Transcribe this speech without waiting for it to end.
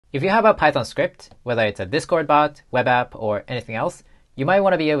If you have a Python script, whether it's a Discord bot, web app, or anything else, you might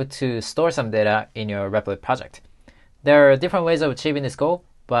want to be able to store some data in your Replit project. There are different ways of achieving this goal,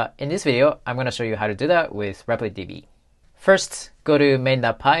 but in this video, I'm going to show you how to do that with Replit DB. First, go to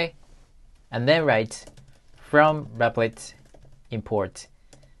main.py, and then write from Replit import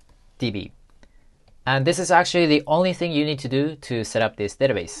DB. And this is actually the only thing you need to do to set up this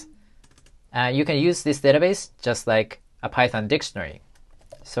database. You can use this database just like a Python dictionary.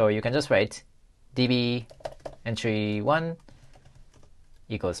 So you can just write db entry1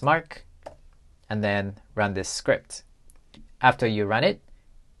 equals mark, and then run this script. After you run it,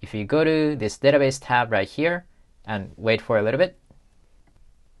 if you go to this database tab right here and wait for a little bit,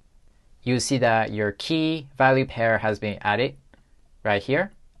 you see that your key value pair has been added right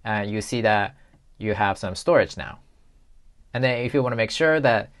here. And you see that you have some storage now. And then if you want to make sure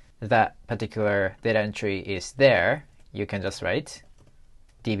that that particular data entry is there, you can just write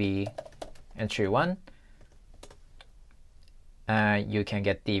db entry1, and you can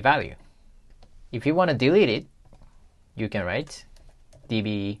get the value. If you want to delete it, you can write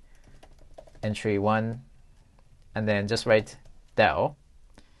db entry1, and then just write del.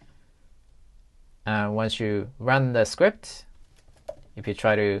 And once you run the script, if you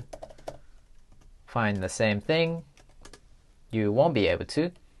try to find the same thing, you won't be able to,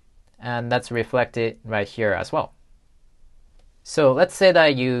 and that's reflected right here as well. So let's say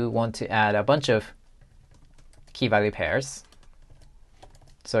that you want to add a bunch of key value pairs.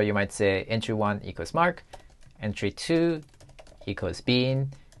 So you might say entry1 equals mark, entry2 equals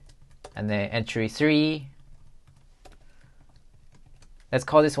bean, and then entry3, let's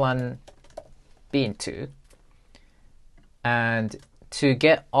call this one bean2. And to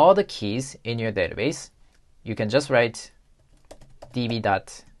get all the keys in your database, you can just write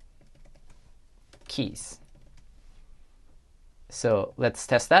db.keys. So let's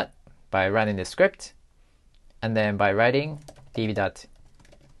test that by running the script, and then by writing db.keys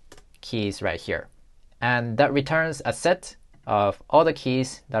right here. And that returns a set of all the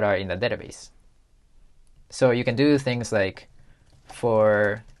keys that are in the database. So you can do things like,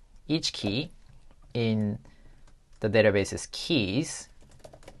 for each key in the database's keys,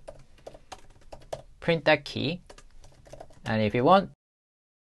 print that key. And if you want,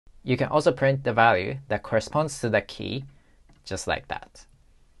 you can also print the value that corresponds to that key, just like that.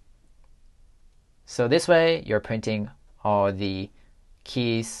 So this way, you're printing all the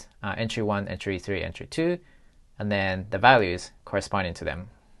keys, entry1, entry3, entry2, and then the values corresponding to them.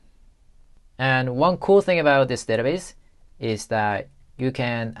 And one cool thing about this database is that you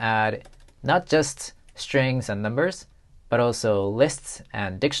can add not just strings and numbers, but also lists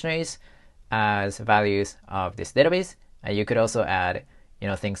and dictionaries as values of this database. And you could also add,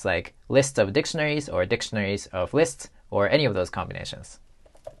 things like lists of dictionaries or dictionaries of lists, or any of those combinations.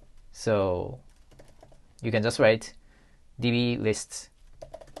 So you can just write db list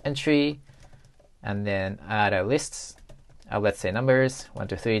entry, and then add a list of, let's say, numbers 1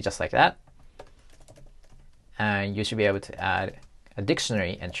 to 3, just like that. And you should be able to add a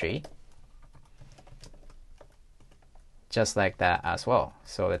dictionary entry, just like that as well.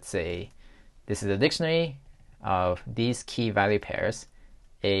 So let's say this is a dictionary of these key value pairs.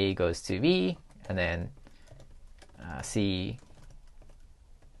 A goes to B, and then C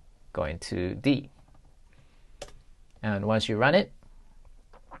going to D. And once you run it,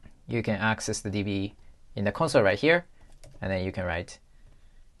 you can access the DB in the console right here, and then you can write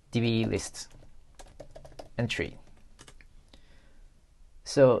db list entry.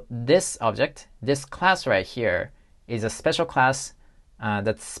 So this object, this class right here, is a special class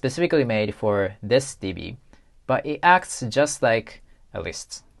that's specifically made for this DB, but it acts just like a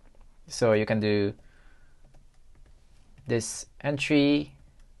list. So you can do this entry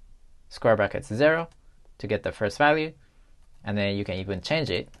square brackets 0 to get the first value, and then you can even change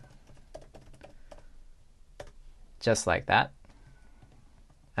it just like that.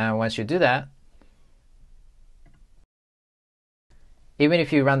 And once you do that, even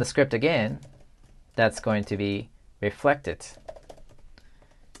if you run the script again, that's going to be reflected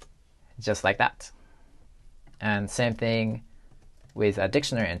just like that. And same thing with a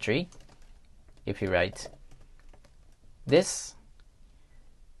dictionary entry. If you write this,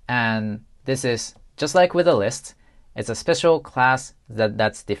 and this is just like with a list, it's a special class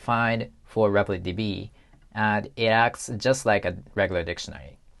that's defined for Replit DB, and it acts just like a regular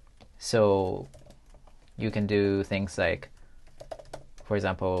dictionary. So you can do things like, for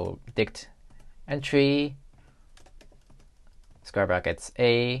example, dict entry square brackets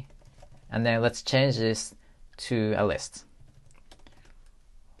A, and then let's change this to a list.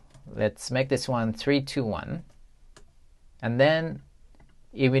 Let's make this one 321, and then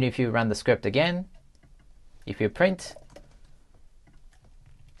even if you run the script again, if you print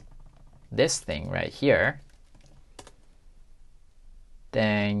this thing right here,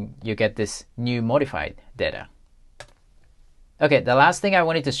 then you get this new modified data. Okay, the last thing I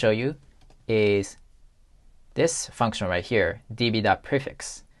wanted to show you is this function right here,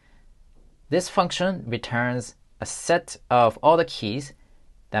 db.prefix. This function returns a set of all the keys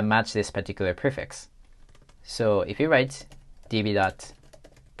that match this particular prefix. So if you write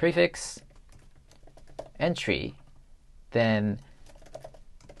db.prefix entry, then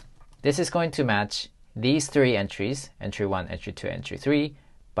this is going to match these three entries, entry 1, entry 2, entry 3,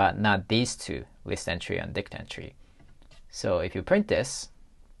 but not these two, list entry and dict entry. So if you print this,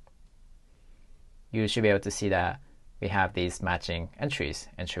 you should be able to see that we have these matching entries,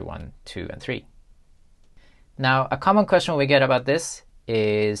 entry 1, 2, and 3. Now, a common question we get about this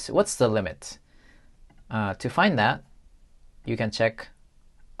is, what's the limit? To find that, you can check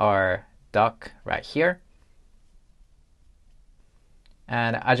our doc right here.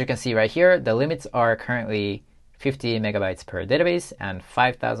 And as you can see right here, the limits are currently 50 megabytes per database and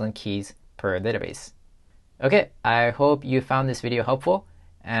 5,000 keys per database. Okay, I hope you found this video helpful,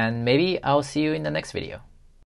 and maybe I'll see you in the next video.